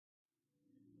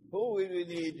Who will we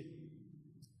need?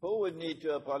 Who would need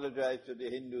to apologize to the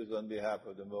Hindus on behalf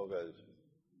of the Mongols?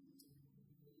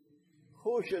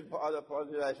 Who should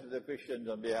apologize to the Christians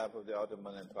on behalf of the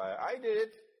Ottoman Empire? I did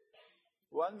it.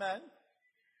 One man.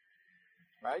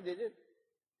 I did it.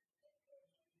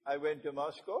 I went to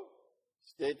Moscow,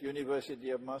 State University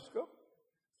of Moscow.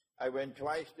 I went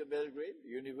twice to Belgrade,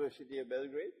 University of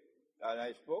Belgrade, and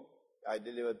I spoke. I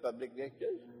delivered public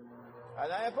lectures,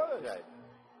 and I apologized.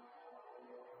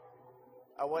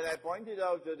 And when I pointed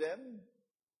out to them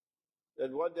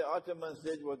that what the Ottomans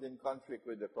did was in conflict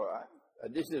with the Quran,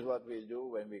 and this is what we'll do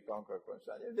when we conquer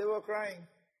Constantinople, they were crying.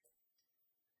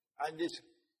 And this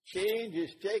change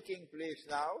is taking place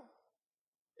now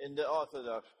in the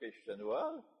Orthodox Christian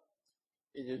world.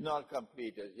 It is not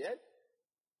complete as yet,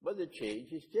 but the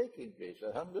change is taking place.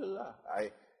 Alhamdulillah.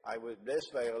 I was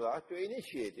blessed by Allah to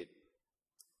initiate it.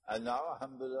 And now,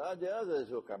 alhamdulillah, there are others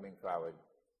who are coming forward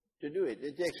to do it.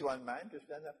 It takes one man to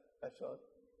stand up, that's all.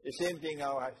 The same thing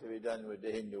now has to be done with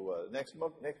the Hindu world. Next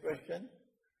question.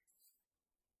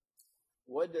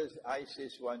 What does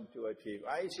ISIS want to achieve?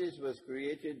 ISIS was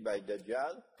created by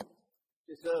Dajjal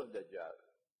to serve Dajjal.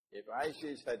 If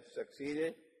ISIS had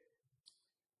succeeded,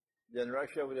 then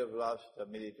Russia would have lost a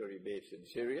military base in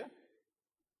Syria,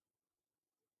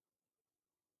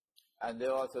 and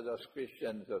the Orthodox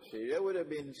Christians of Syria would have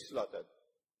been slaughtered.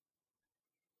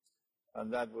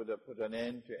 And that would have put an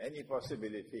end to any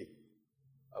possibility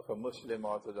of a Muslim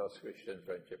Orthodox Christian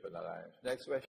friendship and alliance. Next question.